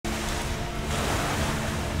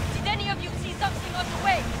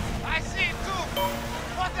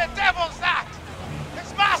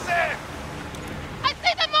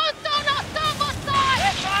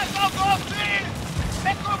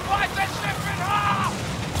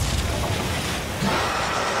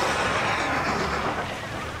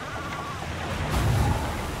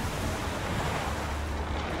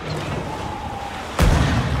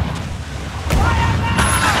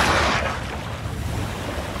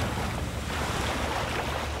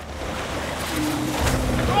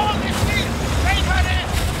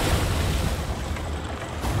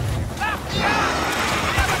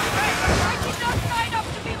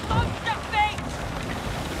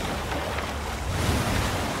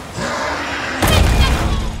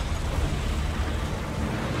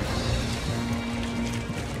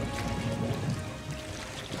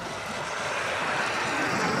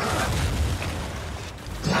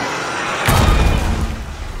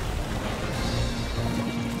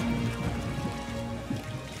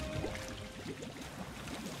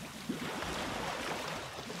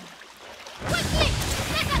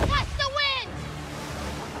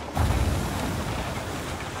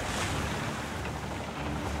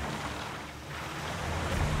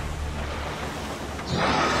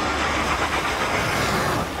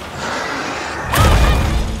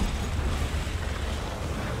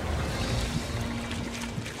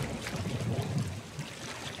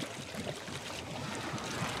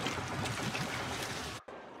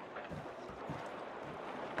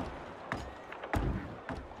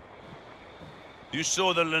You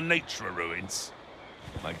saw the Lenitra ruins?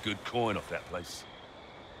 Made good coin off that place.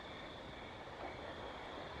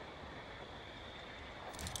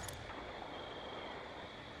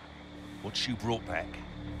 What you brought back,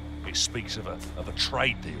 it speaks of a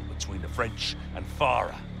trade deal between the French and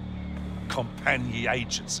Farah. Compagnie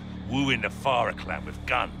agents wooing the Farah clan with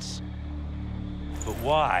guns. But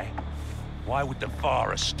why? Why would the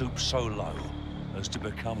Farah stoop so low as to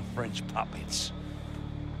become French puppets?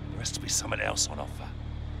 There has to be something else on offer.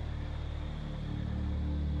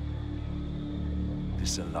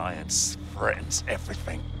 This alliance threatens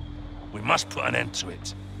everything. We must put an end to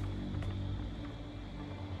it.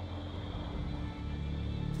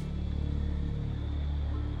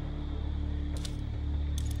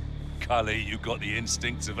 Cully, you got the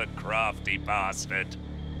instincts of a crafty bastard.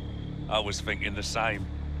 I was thinking the same.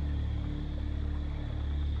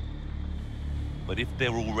 But if they're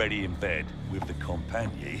already in bed with the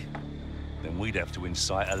Compagnie, then we'd have to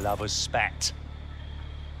incite a lover's spat.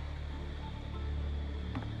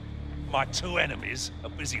 My two enemies are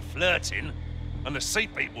busy flirting, and the Sea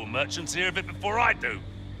People merchants hear of it before I do.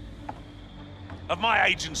 Have my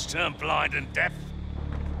agents turned blind and deaf?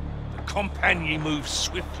 The Compagnie moves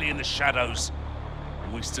swiftly in the shadows,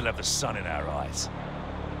 and we still have the sun in our eyes.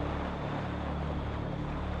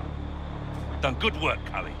 Done good work,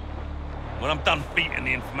 Cully. When I'm done beating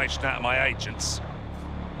the information out of my agents,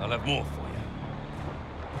 I'll have more for you.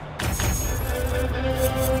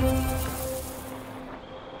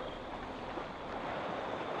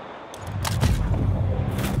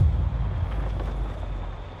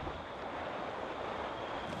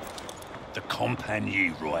 The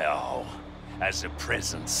Compagnie Royale has a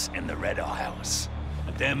presence in the Red Isles.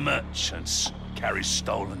 Their merchants carry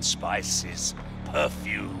stolen spices,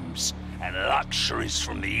 perfumes, and luxuries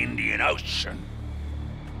from the Indian Ocean.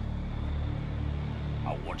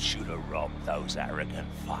 I want you to rob those arrogant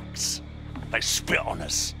fucks. They spit on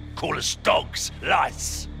us, call us dogs,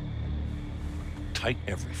 lice. Take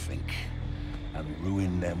everything and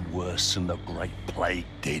ruin them worse than the Great Plague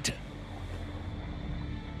did.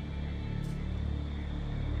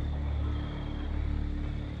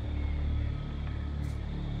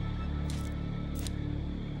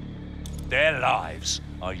 Their lives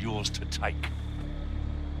are yours to take.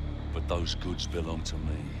 But those goods belong to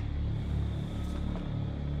me.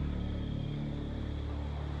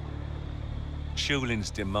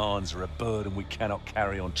 Shulin's demands are a burden we cannot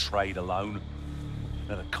carry on trade alone.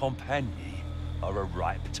 Now the Compagnie are a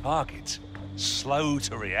ripe target, slow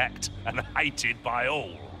to react and hated by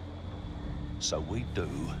all. So we do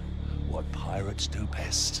what pirates do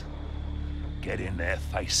best. Get in their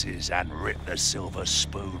faces and rip the silver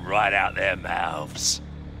spoon right out their mouths.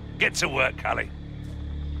 Get to work, Cully.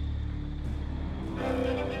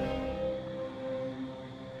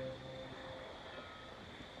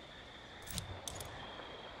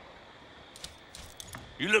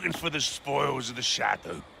 You looking for the spoils of the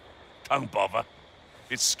Shadow? Don't bother.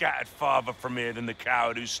 It's scattered farther from here than the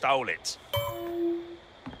coward who stole it.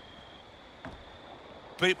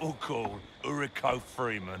 People call Ulrico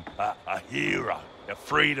Freeman a hero, a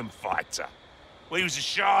freedom fighter. Well, he was a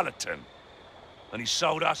charlatan, and he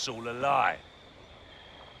sold us all a lie.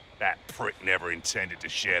 That prick never intended to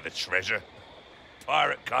share the treasure.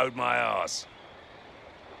 Pirate code my arse.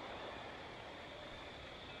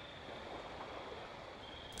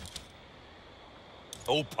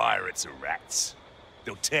 All pirates are rats.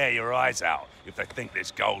 They'll tear your eyes out if they think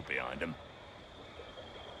there's gold behind them.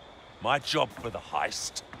 My job for the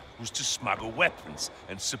heist was to smuggle weapons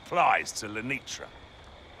and supplies to Lenitra.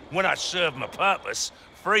 When I served my purpose,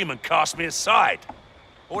 Freeman cast me aside.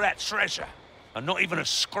 All that treasure, and not even a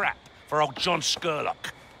scrap for old John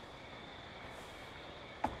Scurlock.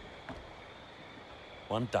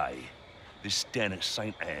 One day, this den at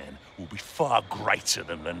St. Anne will be far greater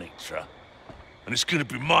than Lenitra. And it's gonna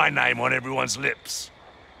be my name on everyone's lips.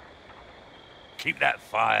 Keep that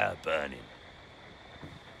fire burning.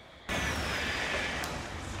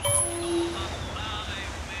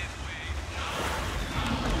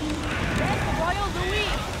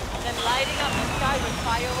 Then lighting up the sky with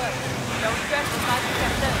fireworks. Don't stress the sight of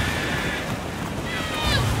Captain.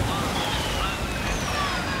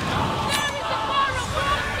 There is a fire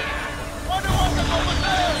approaching! Wonder what's over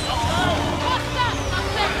there! What's that,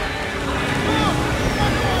 Captain?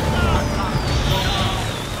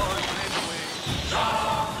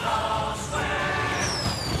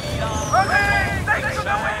 Okay, thanks for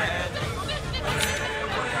the win!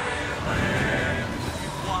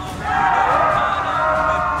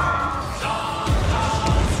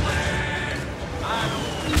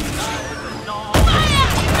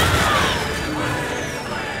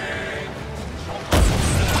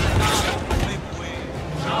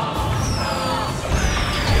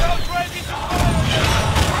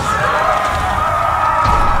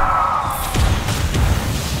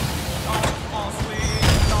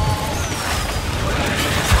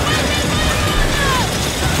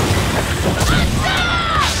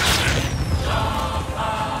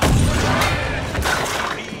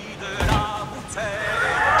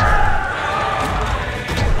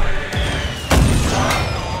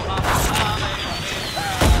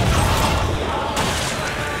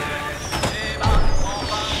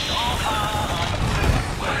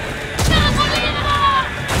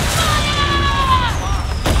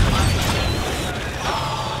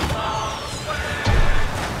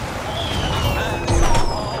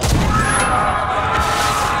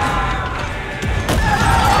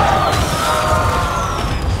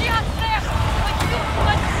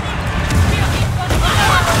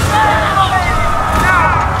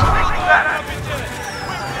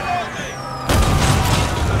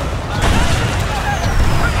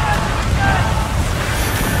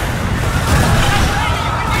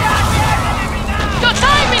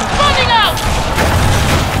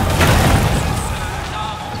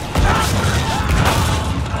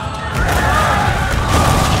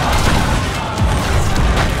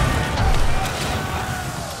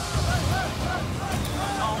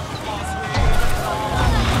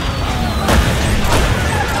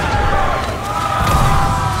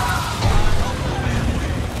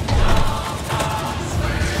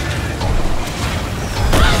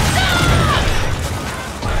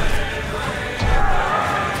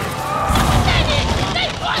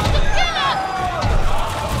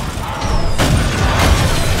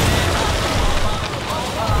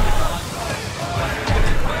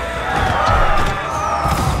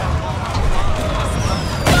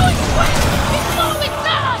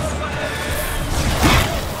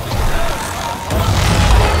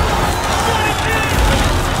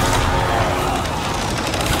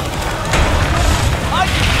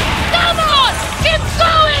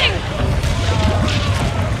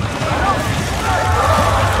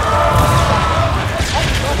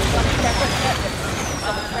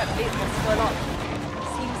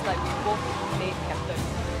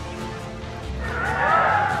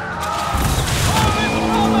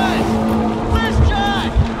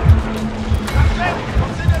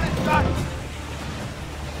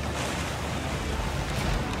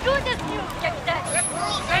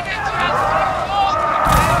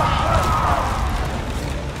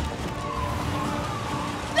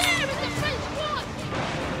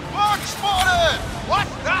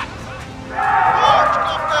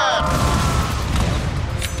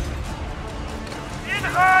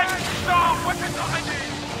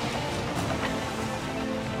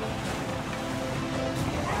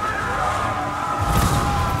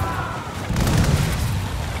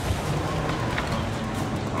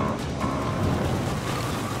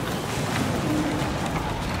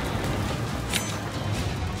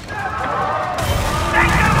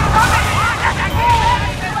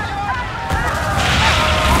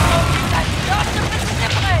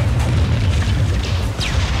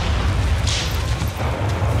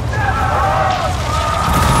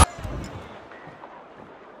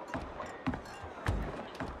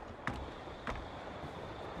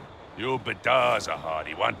 Your Badar's a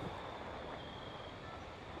hardy one.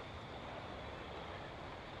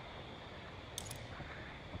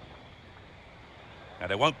 Now,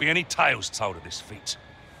 there won't be any tales told of this feat,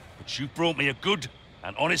 but you brought me a good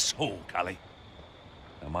and honest haul, Cully.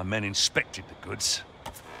 Now, my men inspected the goods,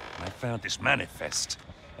 and they found this manifest,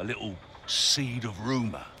 a little seed of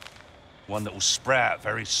rumour, one that will sprout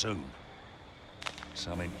very soon.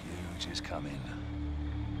 Something huge is coming.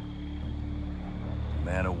 A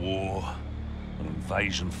man of war, an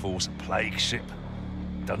invasion force, a plague ship.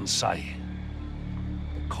 Doesn't say.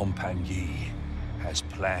 The Compagnie has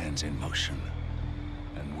plans in motion,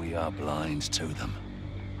 and we are blind to them.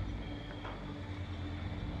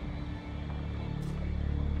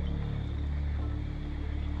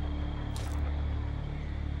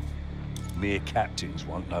 Mere captains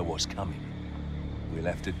won't know what's coming. We'll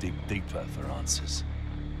have to dig deeper for answers.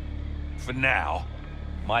 For now,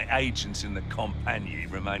 my agents in the Compagnie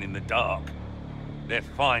remain in the dark. Their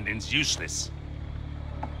findings useless.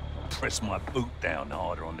 I'll press my boot down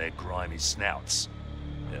harder on their grimy snouts.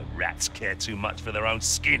 The rats care too much for their own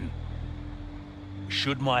skin.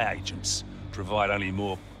 Should my agents provide only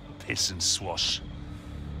more piss and swash,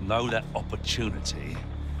 know that opportunity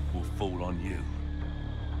will fall on you.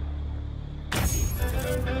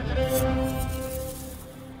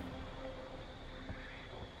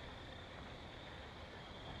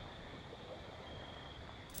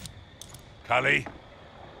 Cully,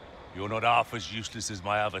 you're not half as useless as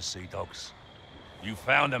my other sea dogs. You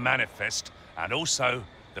found a manifest, and also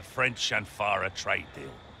the French and Farah trade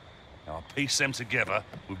deal. Now I'll piece them together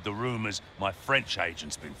with the rumors my French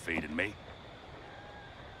agent's been feeding me.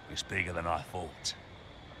 It's bigger than I thought.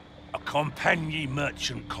 A Compagnie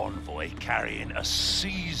merchant convoy carrying a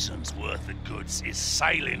season's worth of goods is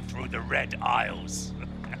sailing through the Red Isles.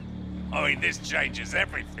 I mean, this changes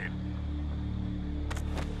everything.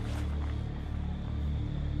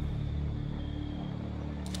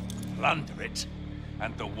 Plunder it,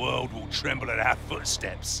 and the world will tremble at our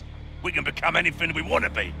footsteps. We can become anything we want to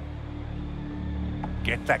be.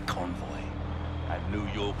 Get that convoy, and New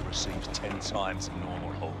York receives 10 times the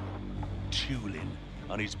normal haul. Tulin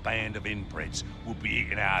and his band of inbreds will be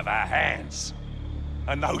eaten out of our hands.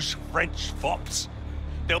 And those French fops,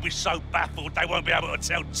 they'll be so baffled they won't be able to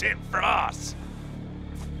tell tip from us.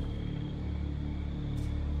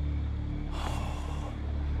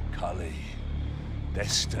 Cully,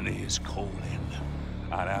 destiny is calling,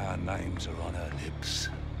 and our names are on her lips.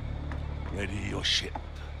 Ready your ship,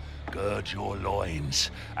 gird your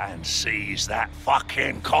loins, and seize that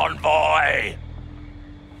fucking convoy!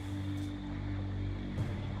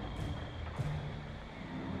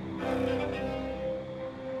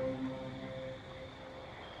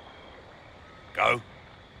 Go.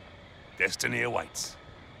 Destiny awaits.